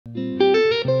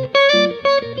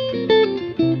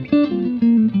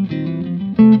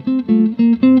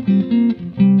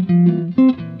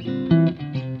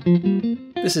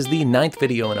This is the 9th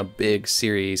video in a big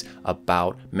series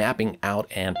about mapping out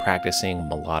and practicing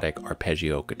melodic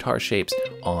arpeggio guitar shapes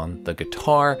on the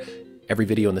guitar. Every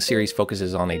video in the series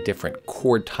focuses on a different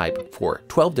chord type for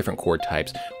 12 different chord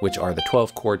types, which are the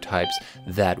 12 chord types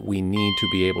that we need to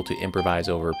be able to improvise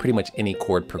over pretty much any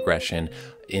chord progression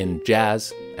in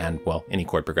jazz, and well, any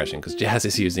chord progression, because jazz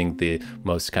is using the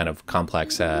most kind of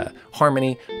complex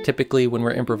harmony typically when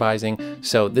we're improvising.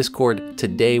 So this chord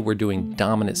today, we're doing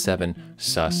dominant 7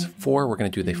 sus4. We're going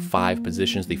to do the 5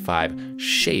 positions, the 5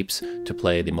 shapes to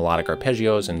play the melodic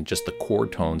arpeggios and just the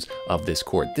chord tones of this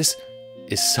chord. This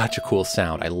is such a cool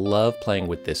sound. I love playing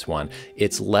with this one.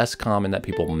 It's less common that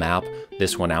people map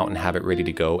this one out and have it ready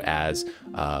to go as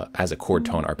a chord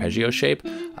tone arpeggio shape,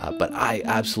 but I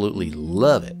absolutely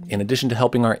love it. In addition to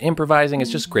helping our improvising, it's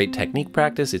just great technique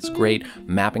practice. It's great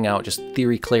mapping out just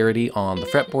theory clarity on the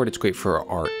fretboard. It's great for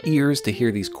our ears to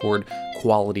hear these chord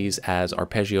qualities as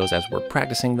arpeggios as we're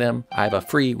practicing them. I have a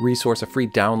free resource, a free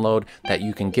download that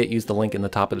you can get. Use the link in the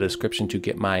top of the description to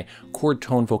get my chord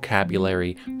tone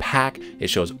vocabulary pack. It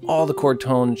shows all the chord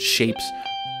tone shapes,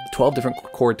 12 different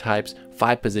chord types,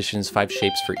 5 positions, 5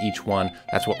 shapes for each one.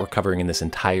 That's what we're covering in this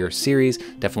entire series.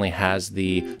 Definitely has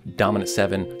the dominant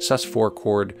 7 sus4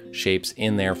 chord shapes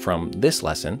in there from this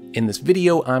lesson. In this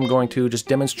video, I'm going to just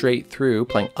demonstrate through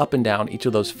playing up and down each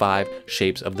of those 5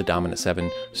 shapes of the dominant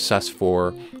 7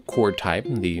 sus4 chord type,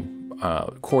 the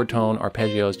chord tone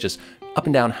arpeggios, just up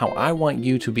and down how I want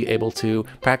you to be able to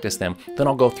practice them. Then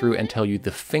I'll go through and tell you the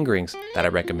fingerings that I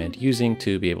recommend using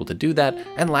to be able to do that.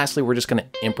 And lastly, we're just going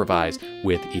to improvise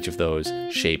with each of those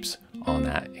shapes on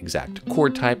that exact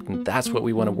chord type. And that's what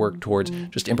we want to work towards,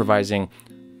 just improvising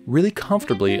really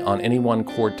comfortably on any one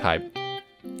chord type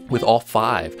with all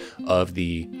 5 of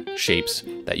the shapes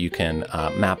that you can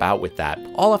map out with that,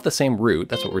 all off the same root.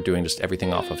 That's what we're doing, just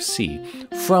everything off of C.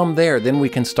 From there, then we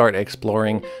can start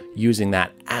exploring using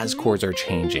that as chords are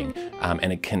changing.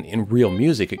 And it can, in real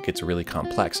music, it gets really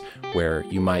complex, where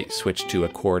you might switch to a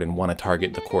chord and want to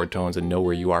target the chord tones and know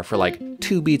where you are for like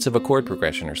 2 beats of a chord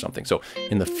progression or something. So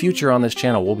in the future on this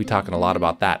channel, we'll be talking a lot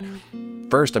about that.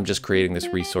 First, I'm just creating this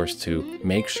resource to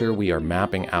make sure we are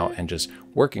mapping out and just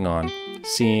working on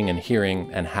seeing and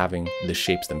hearing and having the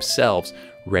shapes themselves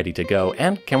ready to go.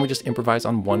 And can we just improvise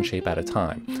on one shape at a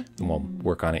time? And we'll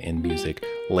work on it in music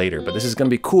later. But this is going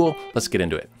to be cool. Let's get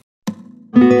into it.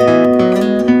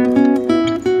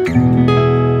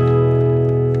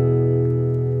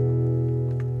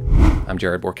 I'm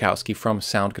Jared Borkowski from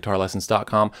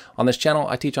SoundGuitarLessons.com. On this channel,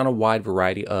 I teach on a wide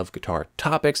variety of guitar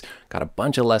topics. Got a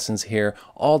bunch of lessons here,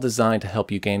 all designed to help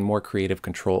you gain more creative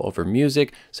control over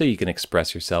music so you can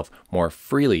express yourself more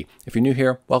freely. If you're new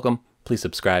here, welcome. Please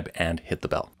subscribe and hit the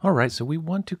bell. All right, so we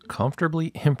want to comfortably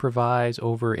improvise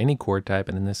over any chord type,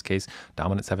 and in this case,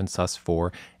 dominant 7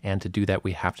 sus4. And to do that,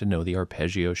 we have to know the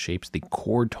arpeggio shapes, the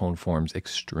chord tone forms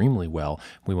extremely well.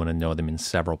 We want to know them in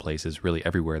several places, really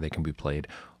everywhere they can be played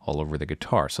all over the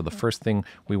guitar. So the first thing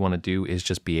we want to do is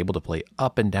just be able to play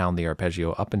up and down the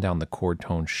arpeggio, up and down the chord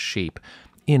tone shape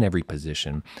in every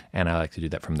position. And I like to do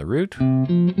that from the root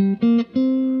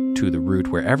to the root,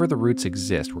 wherever the roots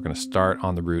exist. We're going to start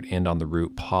on the root, end on the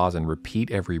root, pause and repeat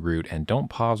every root, and don't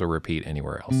pause or repeat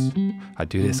anywhere else. I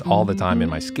do this all the time in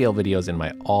my scale videos, in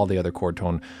my all the other chord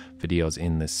tone videos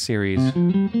in this series.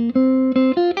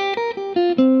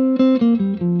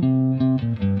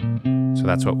 So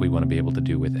that's what we want to be able to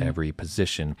do with every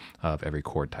position of every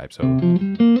chord type. So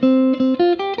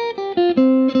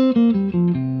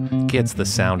gets the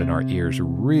sound in our ears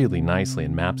really nicely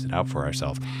and maps it out for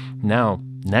ourselves. Now,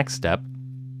 next step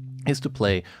is to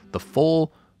play the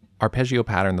full arpeggio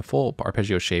pattern, the full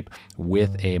arpeggio shape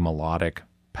with a melodic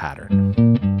pattern.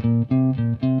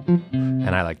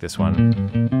 And I like this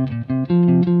one.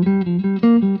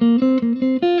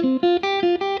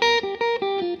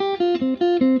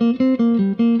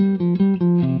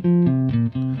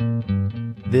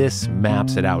 This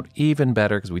maps it out even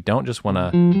better because we don't just want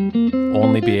to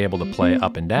only be able to play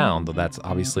up and down, though that's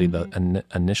obviously the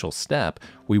initial step.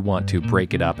 We want to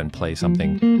break it up and play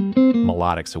something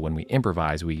melodic, so when we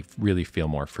improvise, we really feel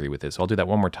more free with it. So I'll do that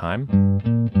one more time.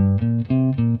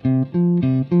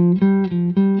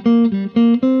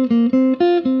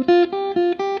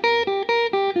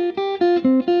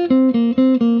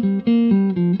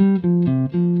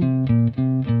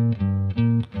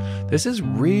 This is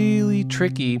really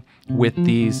tricky with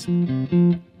these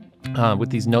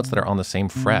notes that are on the same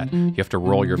fret. You have to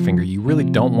roll your finger. You really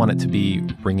don't want it to be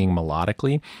ringing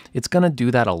melodically. It's going to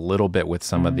do that a little bit with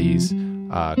some of these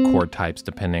chord types,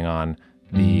 depending on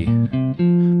the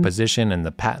position and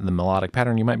the melodic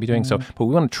pattern you might be doing. So, but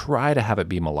we want to try to have it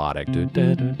be melodic.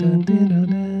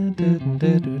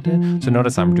 So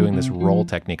notice I'm doing this roll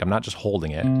technique. I'm not just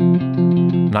holding it.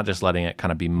 I'm not just letting it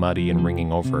kind of be muddy and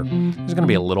ringing over. There's going to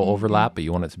be a little overlap, but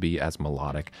you want it to be as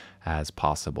melodic as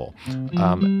possible.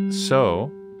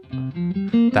 So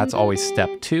that's always step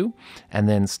 2. And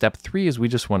then step 3 is we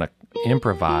just want to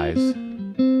improvise.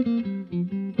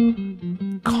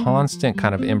 Constant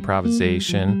kind of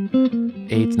improvisation,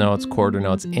 eighth notes, quarter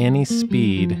notes, any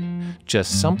speed,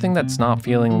 just something that's not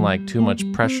feeling like too much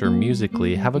pressure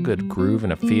musically. Have a good groove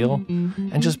and a feel,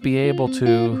 and just be able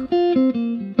to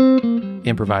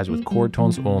improvise with chord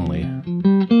tones only.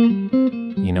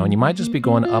 You know, and you might just be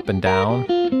going up and down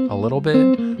a little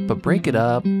bit, but break it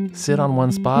up, sit on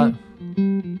one spot.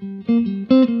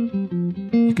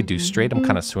 You could do straight, I'm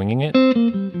kind of swinging it.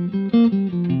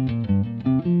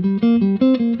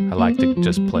 I like to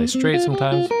just play straight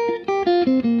sometimes.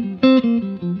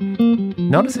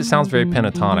 Notice it sounds very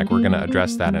pentatonic. We're going to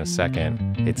address that in a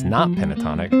second. It's not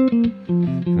pentatonic.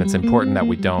 And it's important that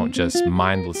we don't just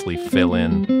mindlessly fill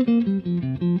in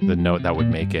the note that would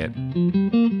make it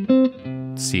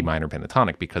C minor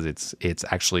pentatonic, because it's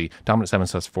actually dominant 7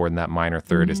 sus4, and that minor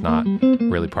third is not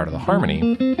really part of the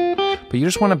harmony. But you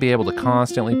just want to be able to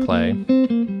constantly play.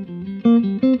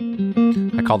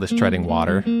 I call this treading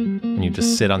water. And you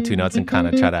just sit on 2 notes and kind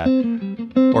of try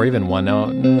to, or even 1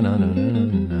 note,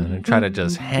 try to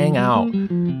just hang out.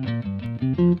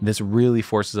 This really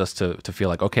forces us to feel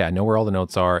like, okay, I know where all the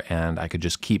notes are, and I could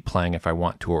just keep playing if I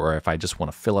want to, or if I just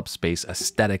want to fill up space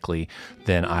aesthetically,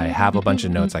 then I have a bunch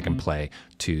of notes I can play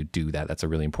to do that. That's a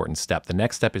really important step. The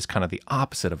next step is kind of the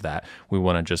opposite of that. We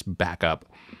want to just back up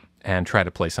and try to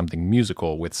play something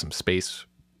musical with some space,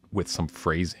 with some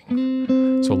phrasing.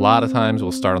 So a lot of times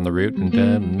we'll start on the root and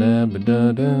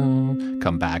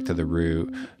come back to the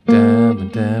root, do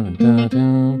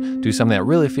something that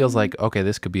really feels like, okay,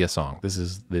 this could be a song. This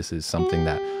is something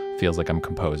that feels like I'm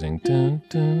composing.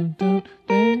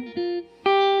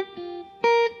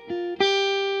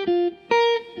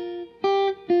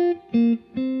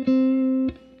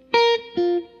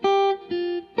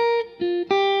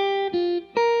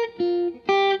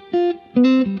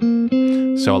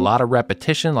 So a lot of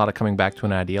repetition, a lot of coming back to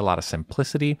an idea, a lot of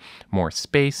simplicity, more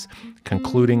space,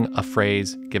 concluding a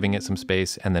phrase, giving it some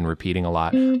space, and then repeating a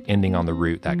lot, ending on the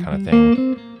root, that kind of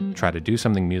thing. Try to do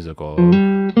something musical.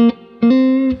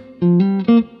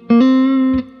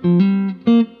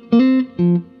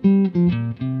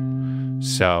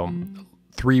 So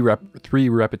three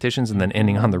repetitions and then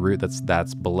ending on the root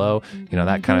that's below, you know,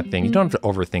 that kind of thing. You don't have to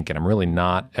overthink it. I'm really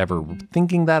not ever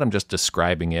thinking that. I'm just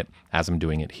describing it as I'm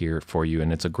doing it here for you.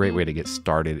 And it's a great way to get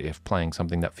started if playing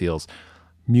something that feels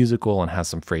musical and has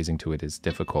some phrasing to it is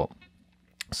difficult.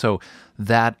 So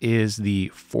that is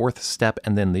the 4th step.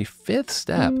 And then the 5th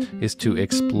step is to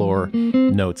explore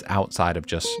notes outside of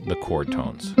just the chord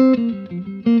tones.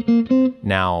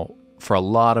 Now, for a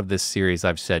lot of this series,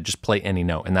 I've said just play any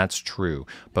note, and that's true.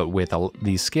 But with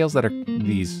these scales that are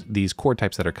these chord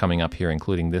types that are coming up here,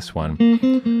 including this one,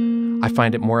 I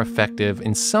find it more effective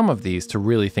in some of these to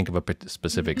really think of a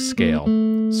specific scale.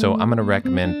 So I'm going to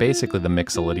recommend basically the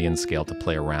Mixolydian scale to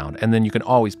play around, and then you can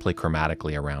always play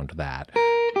chromatically around that.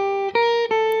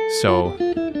 So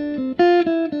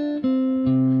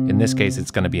in this case,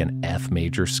 it's going to be an F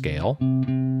major scale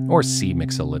or C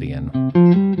Mixolydian.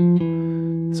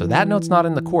 So that note's not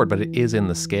in the chord, but it is in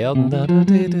the scale.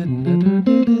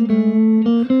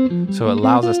 So it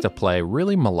allows us to play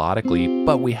really melodically,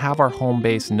 but we have our home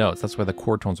base notes. That's why the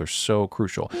chord tones are so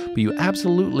crucial. But you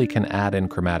absolutely can add in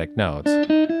chromatic notes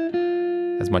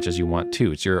as much as you want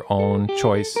to. It's your own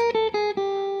choice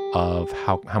of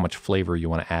how much flavor you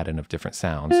want to add in of different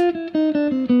sounds.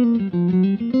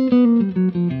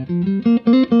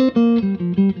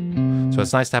 So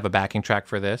it's nice to have a backing track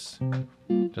for this.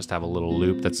 Just have a little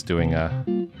loop that's doing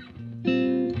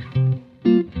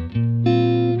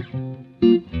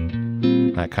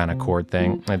that kind of chord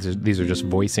thing. These are just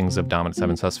voicings of dominant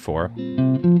 7 sus4.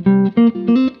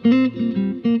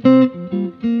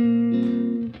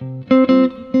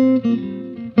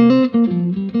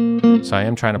 So I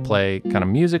am trying to play kind of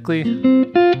musically.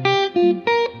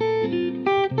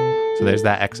 So there's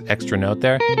that extra note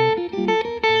there.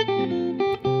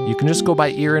 You can just go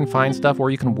by ear and find stuff, or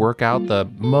you can work out the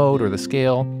mode or the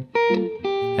scale.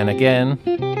 And again,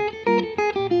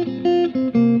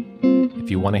 if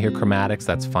you want to hear chromatics,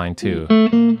 that's fine too.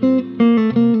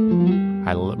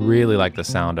 I really like the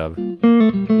sound of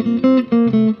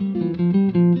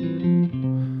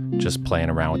just playing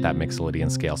around with that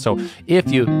Mixolydian scale. So if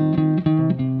you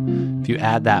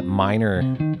add that minor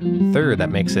third,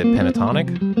 that makes it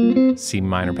pentatonic, C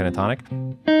minor pentatonic.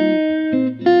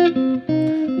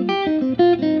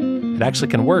 It actually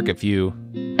can work if you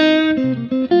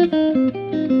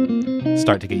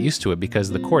start to get used to it, because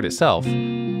the chord itself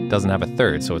doesn't have a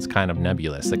third, so it's kind of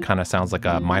nebulous. It kind of sounds like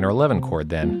a minor 11 chord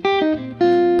then.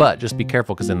 But just be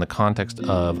careful, because in the context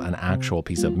of an actual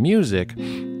piece of music,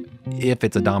 if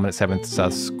it's a dominant 7th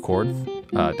sus chord,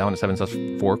 dominant 7th sus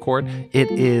 4 chord,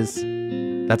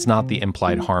 that's not the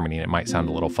implied harmony, and it might sound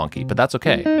a little funky, but that's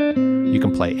okay. You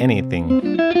can play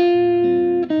anything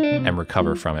and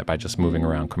recover from it by just moving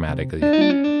around chromatically.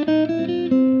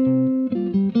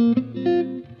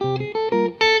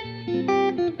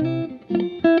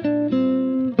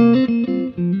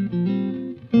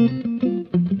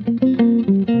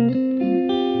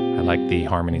 I like the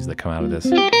harmonies that come out of this.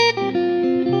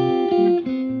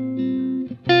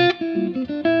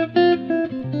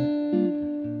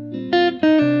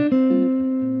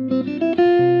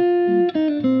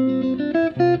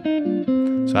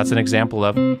 So that's an example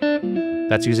of,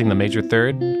 that's using the major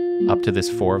third up to this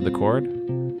 4 of the chord,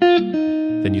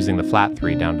 then using the flat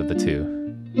 3 down to the 2.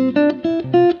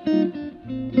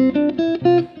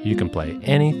 You can play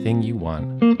anything you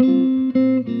want.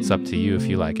 It's up to you if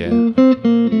you like it.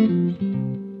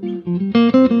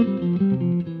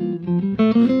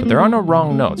 But there are no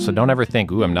wrong notes, so don't ever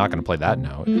think, ooh, I'm not going to play that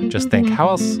note. Just think,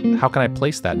 how can I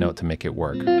place that note to make it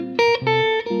work?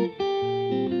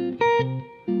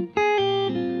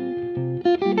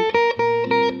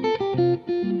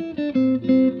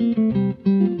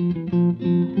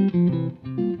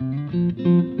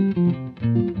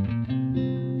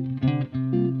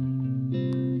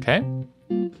 Okay,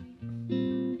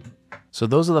 so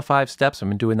those are the 5 steps. I've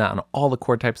been doing that on all the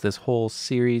chord types this whole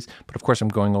series, but of course I'm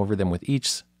going over them with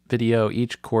each video,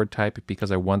 each chord type,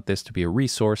 because I want this to be a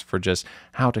resource for just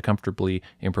how to comfortably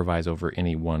improvise over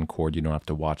any one chord. You don't have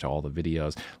to watch all the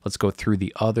videos. Let's go through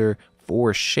the other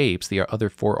 4 shapes, the other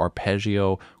 4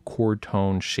 arpeggio chord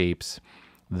tone shapes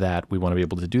that we want to be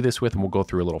able to do this with, and we'll go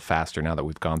through a little faster now that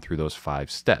we've gone through those 5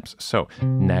 steps. So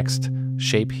next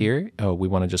shape here, we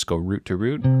want to just go root to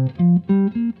root.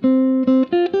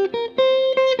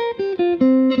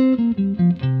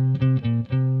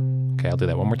 Okay, I'll do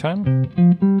that one more time.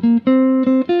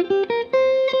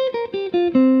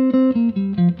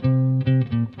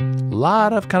 A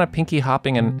lot of kind of pinky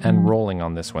hopping and rolling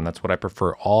on this one. That's what I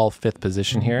prefer, all 5th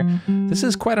position here. This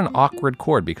is quite an awkward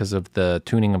chord because of the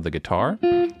tuning of the guitar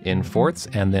in 4ths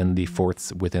and then the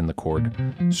 4ths within the chord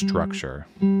structure.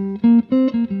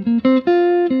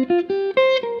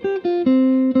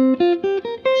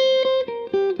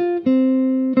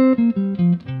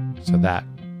 So that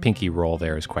pinky roll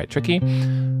there is quite tricky.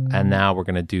 And now we're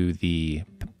going to do the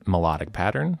melodic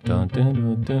pattern. Dun, dun,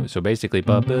 dun, dun. So basically,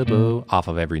 off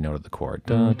of every note of the chord,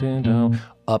 dun, dun, dun,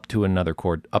 up to another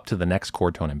chord, up to the next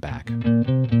chord tone and back.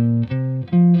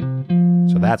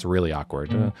 So that's really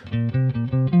awkward.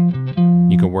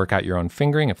 You can work out your own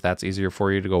fingering if that's easier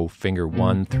for you to go finger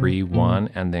 1, 3, 1,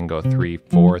 and then go 3,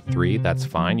 4, 3. That's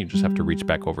fine. You just have to reach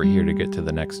back over here to get to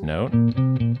the next note.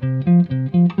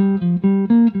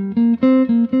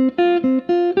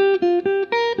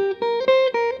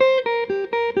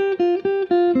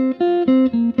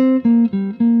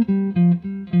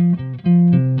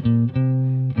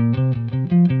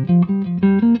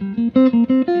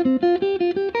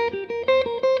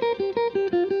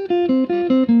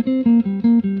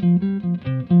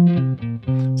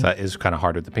 So that is kind of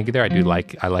hard with the pinky there. I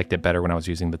liked it better when I was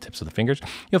using the tips of the fingers.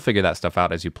 You'll figure that stuff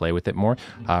out as you play with it more.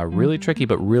 Really tricky,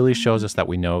 but really shows us that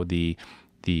we know the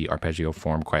arpeggio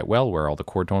form quite well, where all the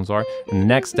chord tones are. And the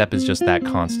next step is just that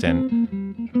constant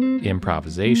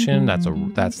improvisation. That's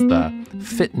the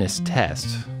fitness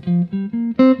test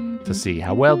to see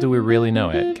how well do we really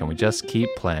know it. Can we just keep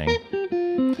playing?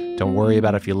 Don't worry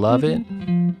about if you love it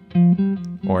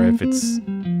or if it's,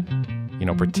 you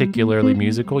know, particularly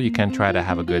musical. You can try to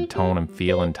have a good tone and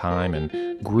feel and time and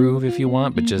groove if you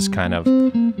want, but just kind of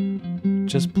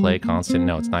just play constant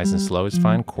notes. Nice and slow is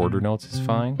fine. Quarter notes is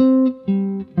fine.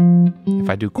 If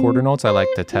I do quarter notes, I like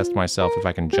to test myself if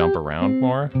I can jump around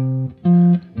more.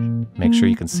 Make sure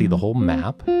you can see the whole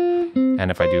map.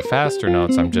 And if I do faster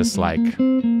notes, I'm just like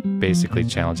basically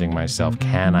challenging myself.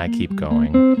 Can I keep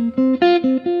going?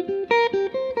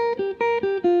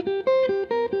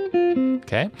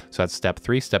 Okay, so that's step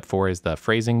 3. Step 4 is the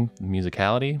phrasing,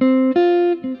 musicality.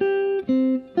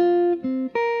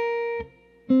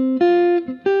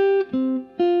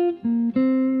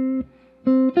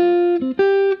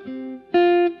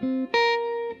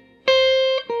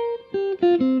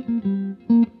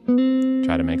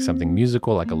 Try to make something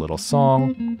musical, like a little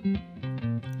song.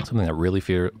 something that really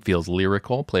feels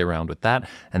lyrical, play around with that.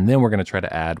 And then we're going to try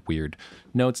to add weird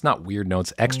notes, not weird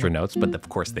notes, extra notes, but of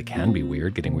course they can be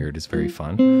weird. Getting weird is very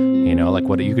fun. You know, like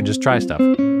what, you can just try stuff.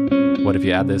 What if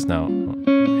you add this note?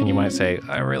 And you might say,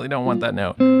 I really don't want that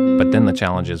note. But then the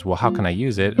challenge is, well, how can I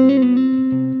use it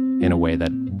in a way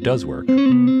that does work?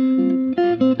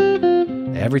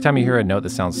 Every time you hear a note that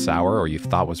sounds sour or you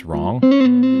thought was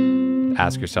wrong,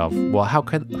 ask yourself, well, how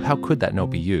could that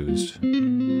note be used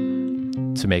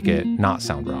to make it not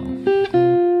sound wrong?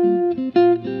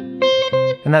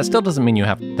 And that still doesn't mean you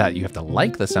have to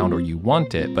like the sound or you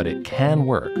want it, but it can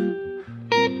work.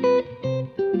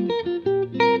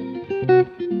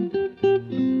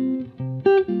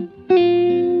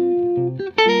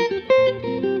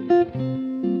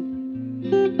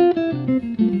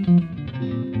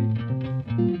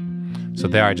 So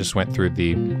there I just went through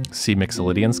the C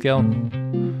Mixolydian scale.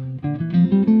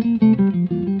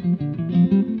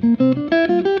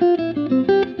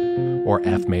 Or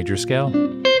F major scale.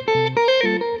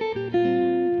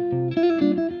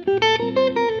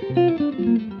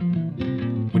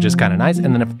 Which is kind of nice.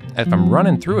 And then if I'm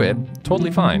running through it,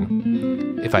 totally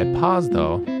fine. If I pause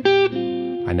though,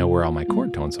 I know where all my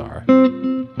chord tones are.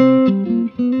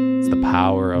 It's the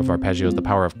power of arpeggios, the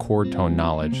power of chord tone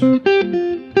knowledge.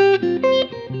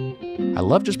 I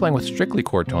love just playing with strictly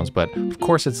chord tones, but of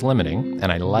course it's limiting,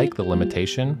 and I like the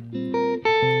limitation.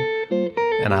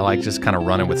 And I like just kind of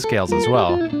running with scales as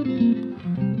well.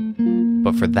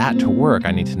 But for that to work,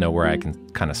 I need to know where I can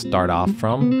kind of start off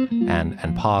from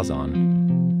and pause on.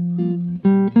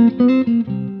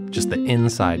 Just the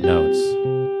inside notes.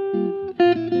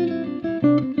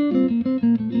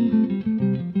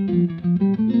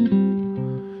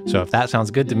 So if that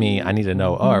sounds good to me, I need to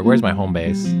know, oh, where's my home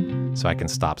base? So I can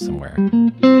stop somewhere.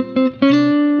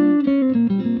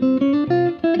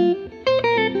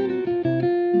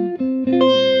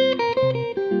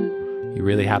 You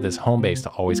really have this home base to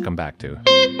always come back to. You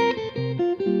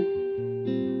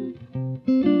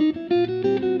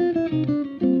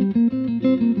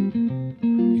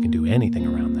can do anything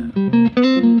around that.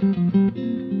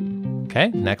 Okay,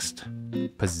 next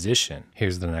position.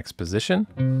 Here's the next position.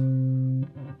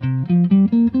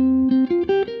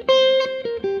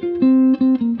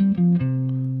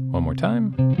 One more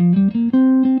time.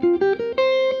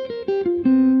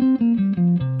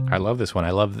 I love this one.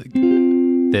 I love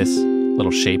this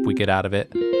little shape we get out of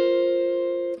it.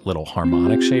 Little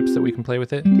harmonic shapes that we can play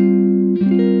with it.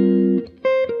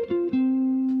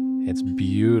 It's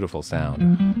beautiful sound.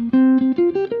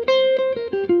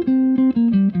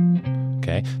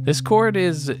 Okay, this chord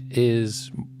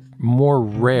is more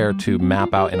rare to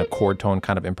map out in a chord tone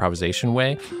kind of improvisation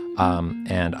way.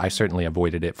 And I certainly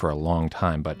avoided it for a long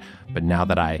time, but now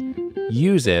that I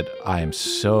use it, I am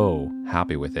so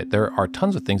happy with it. There are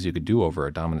tons of things you could do over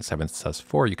a dominant 7th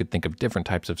sus4. You could think of different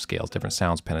types of scales, different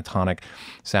sounds, pentatonic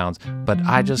sounds, but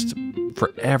I just,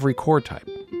 for every chord type,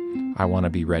 I want to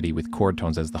be ready with chord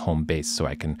tones as the home base so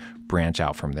I can branch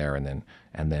out from there and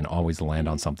then always land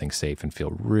on something safe and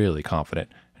feel really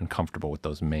confident and comfortable with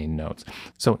those main notes.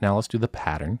 So now let's do the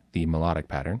pattern, the melodic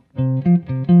pattern.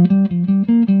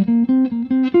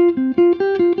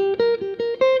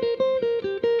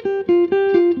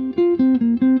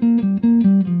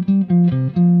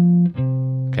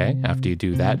 Okay, after you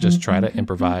do that, just try to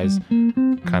improvise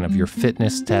kind of your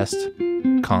fitness test,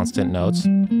 constant notes.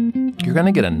 You're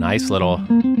gonna get a nice little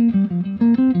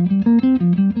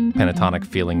pentatonic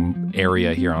feeling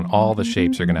area here on all the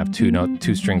shapes. You're gonna have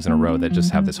two strings in a row that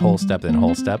just have this whole step and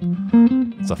whole step.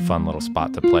 It's a fun little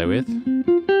spot to play with.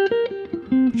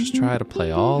 Just try to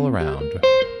play all around.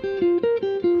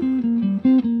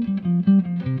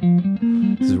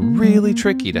 This is really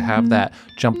tricky to have that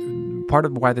jump. Part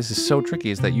of why this is so tricky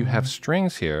is that you have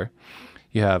strings here.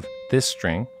 You have this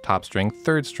string, top string,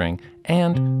 third string,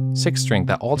 and sixth string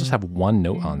that all just have one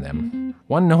note on them.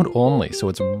 One note only, so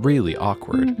it's really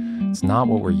awkward. It's not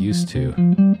what we're used to.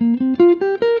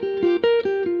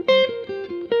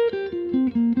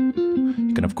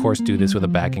 You can of course do this with a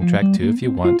backing track too if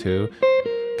you want to.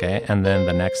 Okay, and then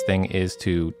the next thing is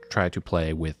to try to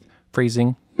play with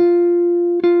phrasing.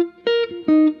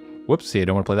 Whoops, see, I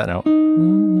don't want to play that note.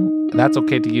 That's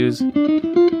okay to use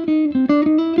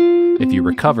if you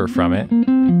recover from it.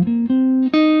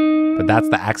 But that's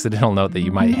the accidental note that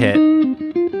you might hit.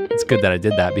 It's good that I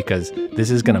did that because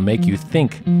this is going to make you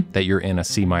think that you're in a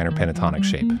C minor pentatonic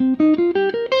shape.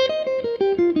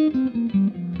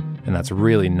 And that's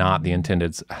really not the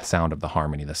intended sound of the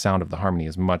harmony. The sound of the harmony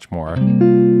is much more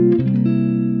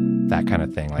that kind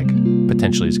of thing, like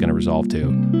potentially is going to resolve to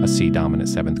a C dominant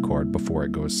 7th chord before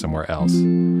it goes somewhere else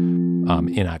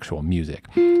in actual music.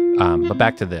 But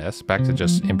back to this, back to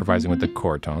just improvising with the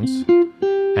chord tones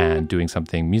and doing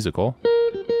something musical.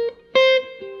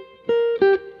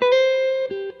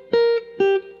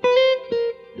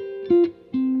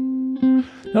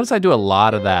 Notice I do a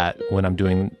lot of that when I'm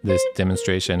doing this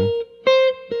demonstration.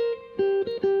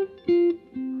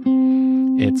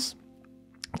 It's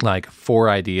like 4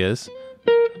 ideas.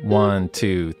 1,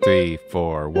 2, 3,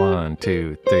 4, 1,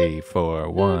 2, 3, 4,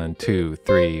 1, 2,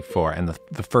 3, 4. And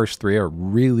the first 3 are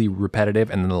really repetitive,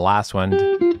 and then the last one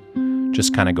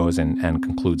just kind of goes in and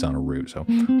concludes on a root. So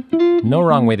no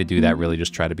wrong way to do that, really.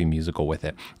 Just try to be musical with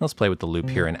it. Let's play with the loop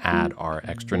here and add our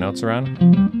extra notes around.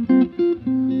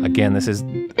 Again, this is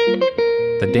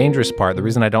the dangerous part. The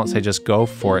reason I don't say just go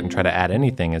for it and try to add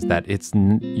anything is that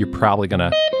you're probably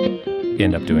gonna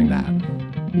end up doing that.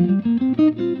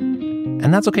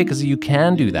 And that's okay, because you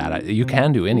can do that. You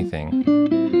can do anything.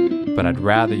 But I'd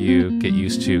rather you get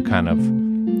used to kind of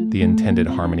the intended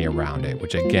harmony around it,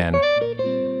 which again,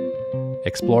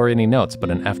 explore any notes,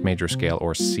 but an F major scale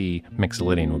or C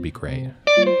mixolydian would be great.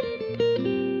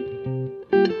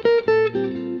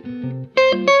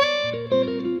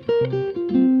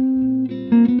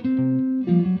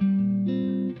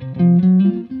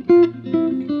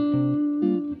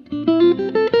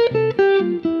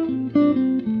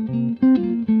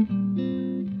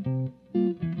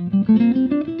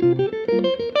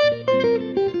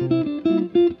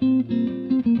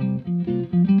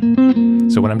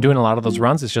 So when I'm doing a lot of those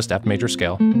runs, it's just F major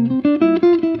scale. And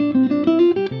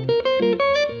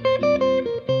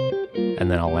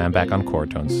then I'll land back on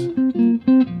chord tones.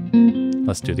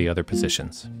 Let's do the other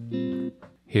positions.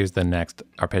 Here's the next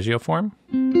arpeggio form.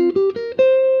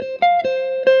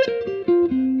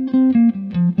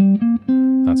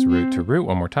 That's root to root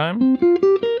one more time.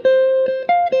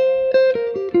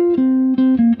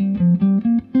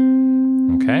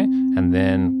 Okay, and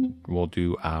then we'll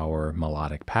do our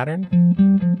melodic pattern.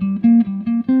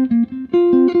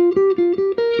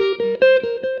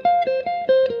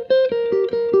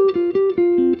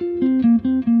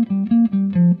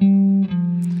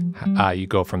 You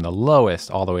go from the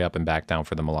lowest all the way up and back down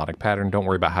for the melodic pattern. Don't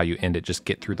worry about how you end it, just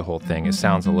get through the whole thing. It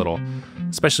sounds a little,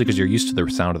 especially because you're used to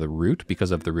the sound of the root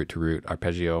because of the root to root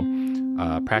arpeggio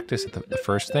practice at the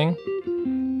first thing.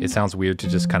 It sounds weird to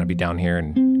just kind of be down here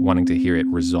and wanting to hear it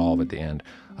resolve at the end.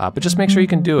 But just make sure you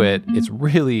can do it. It's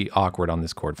really awkward on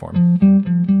this chord form.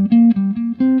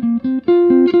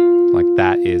 Like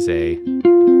that is a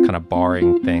kind of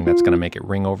barring thing that's going to make it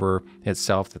ring over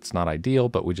itself. That's not ideal,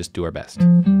 but we just do our best.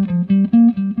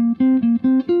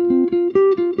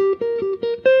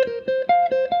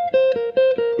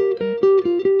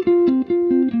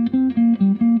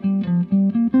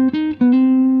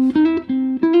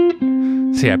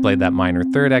 See, I played that minor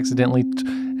third accidentally,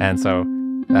 and so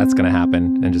that's going to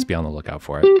happen, and just be on the lookout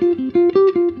for it.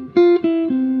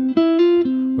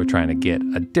 We're trying to get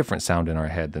a different sound in our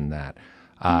head than that.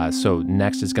 So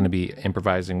next is going to be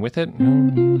improvising with it.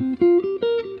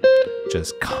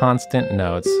 Just constant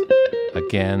notes.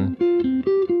 Again,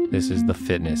 this is the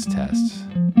fitness test.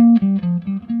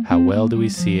 How well do we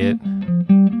see it?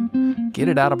 Get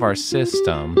it out of our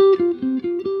system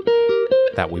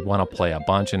that we want to play a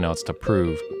bunch of notes to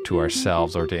prove to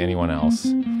ourselves or to anyone else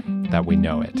that we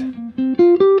know it.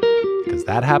 Because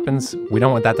that happens, we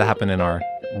don't want that to happen in our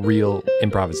real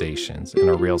improvisations, in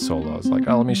our real solos. Like,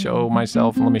 oh, let me show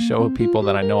myself and let me show people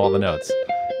that I know all the notes.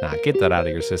 Nah, get that out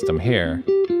of your system here.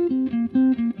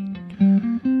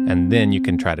 And then you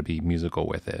can try to be musical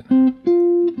with it.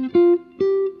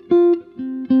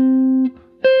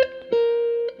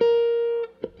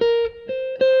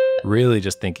 Really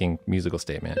just thinking musical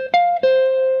statement.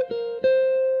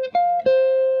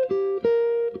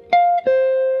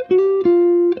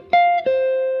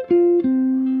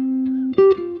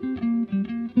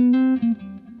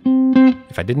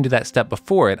 If I didn't do that step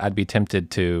before it, I'd be tempted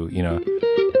to, you know,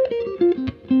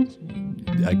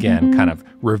 again, kind of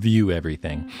review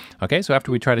everything. Okay, so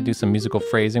after we try to do some musical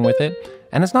phrasing with it,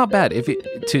 and it's not bad if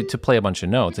to play a bunch of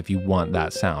notes if you want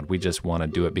that sound. We just want to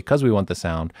do it because we want the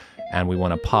sound, and we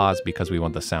want to pause because we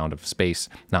want the sound of space,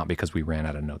 not because we ran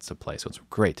out of notes to play. So it's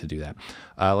great to do that.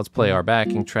 Let's play our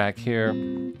backing track here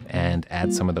and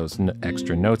add some of those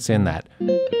extra notes in that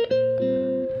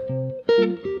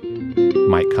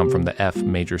might come from the F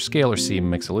major scale or C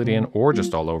mixolydian or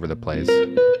just all over the place.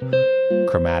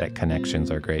 Chromatic connections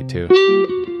are great too.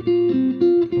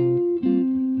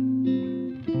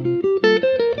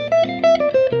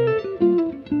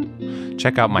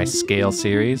 Check out my scale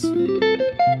series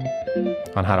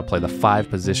on how to play the 5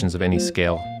 positions of any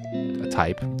scale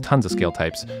type, tons of scale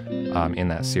types in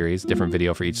that series. Different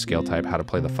video for each scale type, how to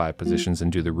play the 5 positions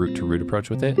and do the root to root approach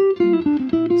with it.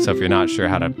 So if you're not sure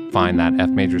how to find that F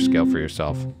major scale for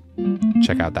yourself,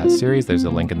 check out that series. There's a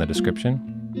link in the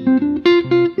description.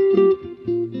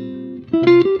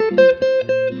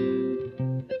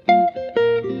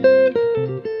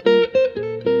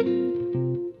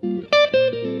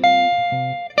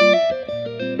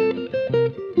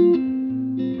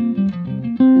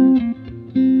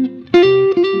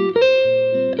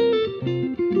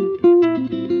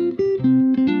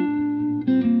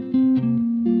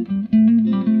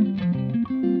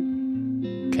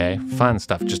 Okay, fun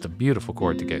stuff. Just a beautiful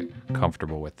chord to get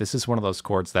comfortable with. This is one of those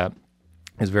chords that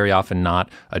is very often not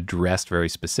addressed very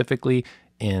specifically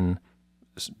in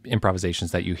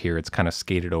improvisations that you hear. It's kind of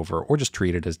skated over or just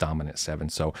treated as dominant 7.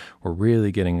 So we're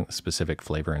really getting specific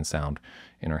flavor and sound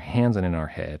in our hands and in our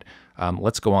head.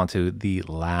 Let's go on to the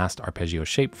last arpeggio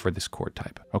shape for this chord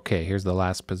type. Okay, here's the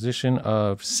last position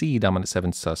of C dominant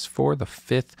 7 sus4, the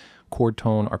 5th chord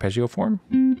tone arpeggio form.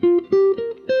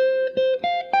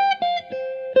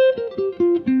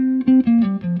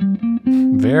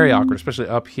 Very awkward, especially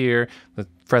up here. The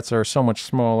frets are so much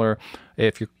smaller.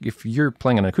 If you're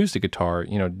playing an acoustic guitar,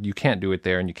 you know, you can't do it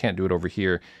there and you can't do it over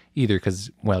here either because,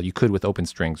 well, you could with open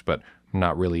strings, but I'm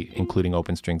not really including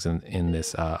open strings in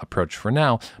this approach for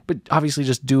now. But obviously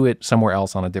just do it somewhere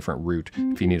else on a different root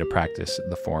if you need to practice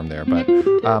the form there. But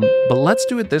let's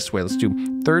do it this way. Let's do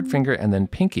 3rd finger and then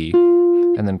pinky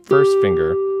and then 1st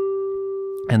finger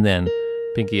and then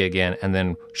pinky again and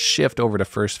then shift over to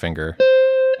 1st finger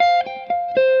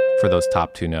for those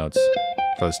top 2 notes,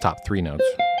 for those top 3 notes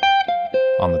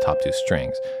on the top 2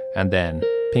 strings. And then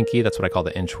pinky, that's what I call the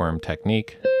inchworm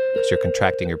technique, because you're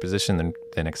contracting your position,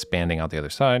 then expanding out the other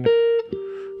side.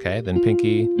 Okay, then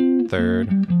pinky,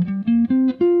 3rd.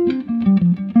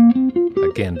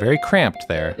 Again, very cramped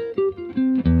there,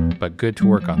 but good to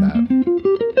work on that.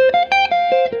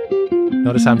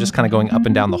 Notice how I'm just kind of going up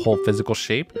and down the whole physical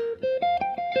shape,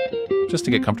 just to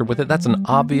get comfortable with it. That's an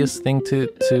obvious thing to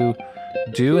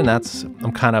do, and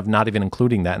I'm kind of not even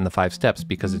including that in the 5 steps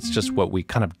because it's just what we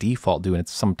kind of default do, and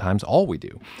it's sometimes all we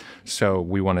do. So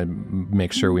we want to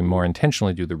make sure we more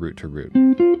intentionally do the root to root.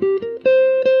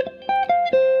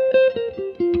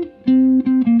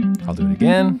 I'll do it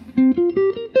again.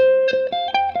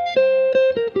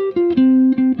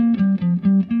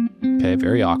 Okay,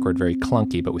 very awkward, very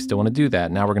clunky, but we still want to do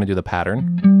that. Now we're going to do the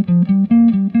pattern.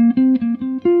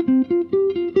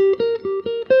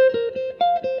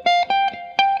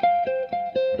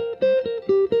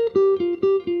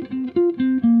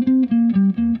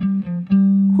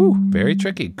 Very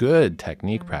tricky. Good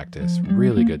technique practice.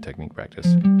 Really good technique practice.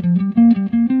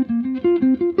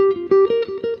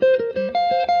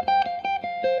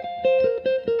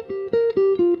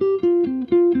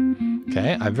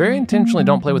 Okay, I very intentionally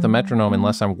don't play with a metronome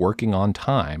unless I'm working on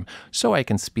time, so I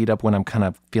can speed up when I'm kind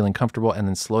of feeling comfortable and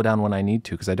then slow down when I need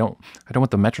to, because I don't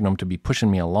want the metronome to be pushing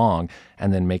me along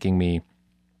and then making me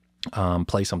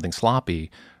play something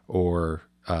sloppy or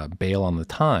bail on the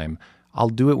time. I'll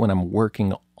do it when I'm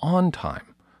working on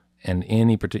time and in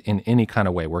any kind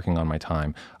of way working on my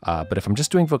time. But if I'm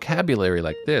just doing vocabulary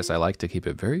like this, I like to keep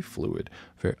it very fluid,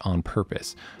 very on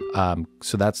purpose.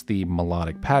 So that's the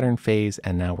melodic pattern phase,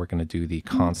 and now we're going to do the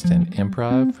constant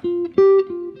improv.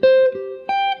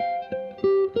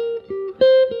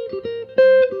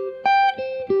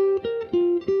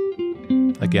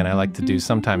 Again, I like to do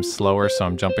sometimes slower, so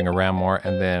I'm jumping around more,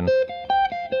 and then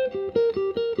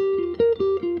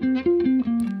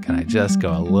can I just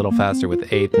go a little faster with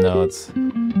 8th notes,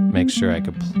 make sure I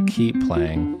could keep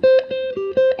playing.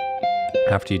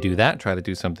 After you do that, try to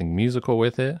do something musical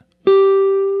with it.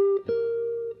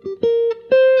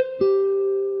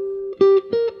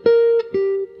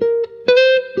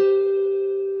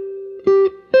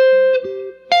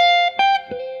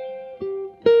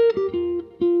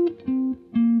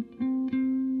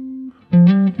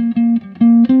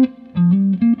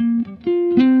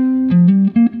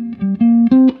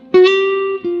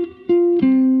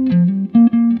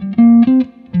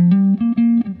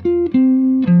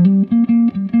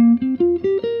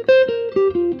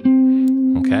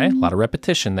 Okay, a lot of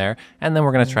repetition there, and then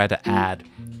we're going to try to add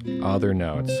other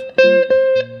notes.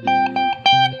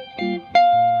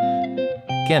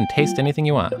 Again, taste anything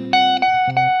you want.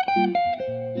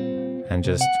 And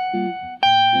just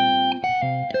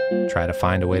try to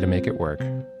find a way to make it work.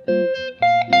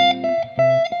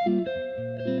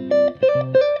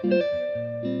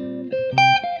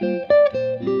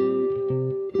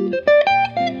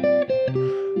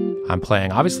 I'm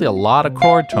playing obviously a lot of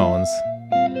chord tones,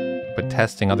 but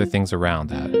testing other things around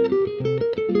that.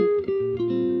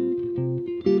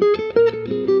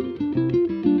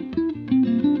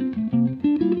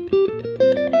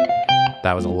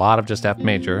 That was a lot of just F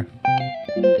major.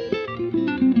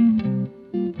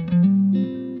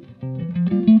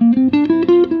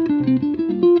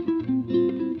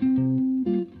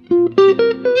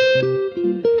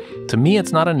 To me,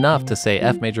 it's not enough to say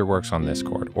F major works on this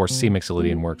chord or C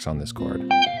mixolydian works on this chord,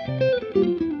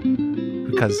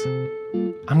 because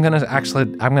I'm gonna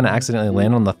accidentally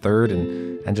land on the third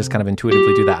and just kind of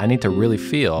intuitively do that. I need to really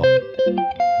feel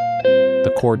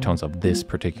the chord tones of this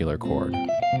particular chord.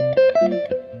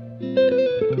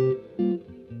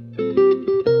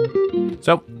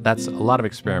 So that's a lot of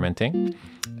experimenting,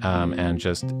 and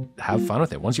just have fun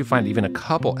with it. Once you find even a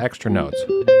couple extra notes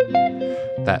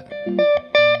that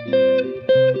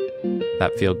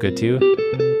feel good to you,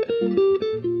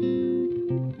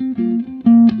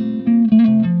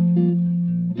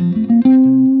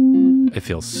 it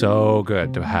feels so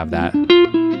good to have that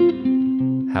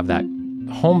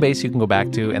home base you can go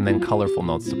back to, and then colorful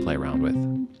notes to play around with.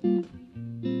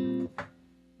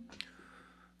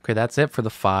 Okay, that's it for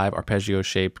the 5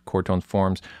 arpeggio-shaped chord tone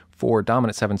forms for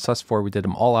dominant 7 sus4. We did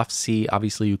them all off C.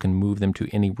 Obviously, you can move them to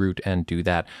any root and do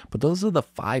that. But those are the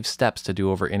 5 steps to do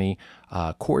over any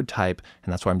chord type,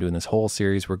 and that's why I'm doing this whole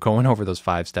series. We're going over those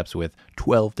 5 steps with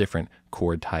 12 different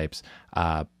chord types,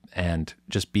 and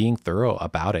just being thorough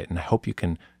about it. And I hope you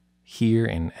can hear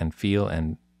and feel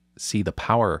and see the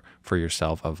power for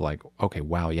yourself of like, okay,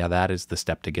 wow, yeah, that is the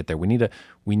step to get there.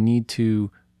 We need to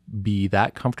be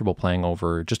that comfortable playing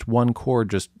over just one chord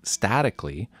just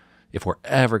statically if we're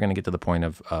ever going to get to the point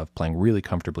of playing really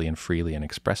comfortably and freely and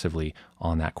expressively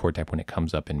on that chord type when it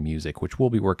comes up in music, which we'll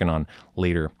be working on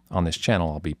later on this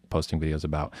channel. I'll be posting videos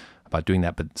about doing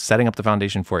that, but setting up the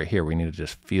foundation for it here, we need to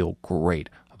just feel great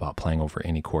about playing over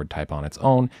any chord type on its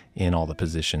own in all the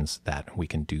positions that we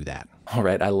can do that. All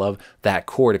right, I love that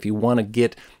chord. If you want to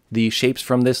get the shapes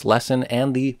from this lesson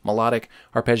and the melodic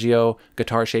arpeggio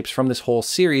guitar shapes from this whole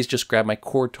series, just grab my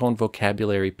chord tone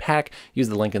vocabulary pack, use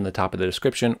the link in the top of the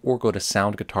description, or go to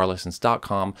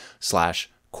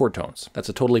soundguitarlessons.com/chord tones. That's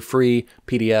a totally free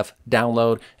PDF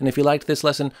download. And if you liked this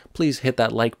lesson, please hit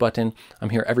that like button. I'm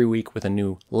here every week with a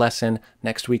new lesson.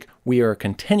 Next week, we are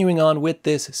continuing on with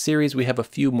this series. We have a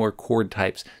few more chord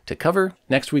types to cover.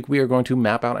 Next week, we are going to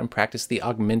map out and practice the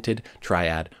augmented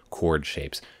triad chord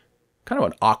shapes. Kind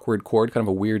of an awkward chord, kind of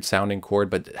a weird sounding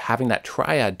chord, but having that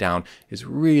triad down is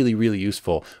really, really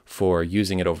useful for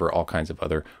using it over all kinds of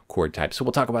other chord types. So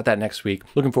we'll talk about that next week.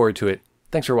 Looking forward to it.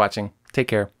 Thanks for watching. Take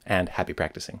care and happy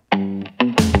practicing.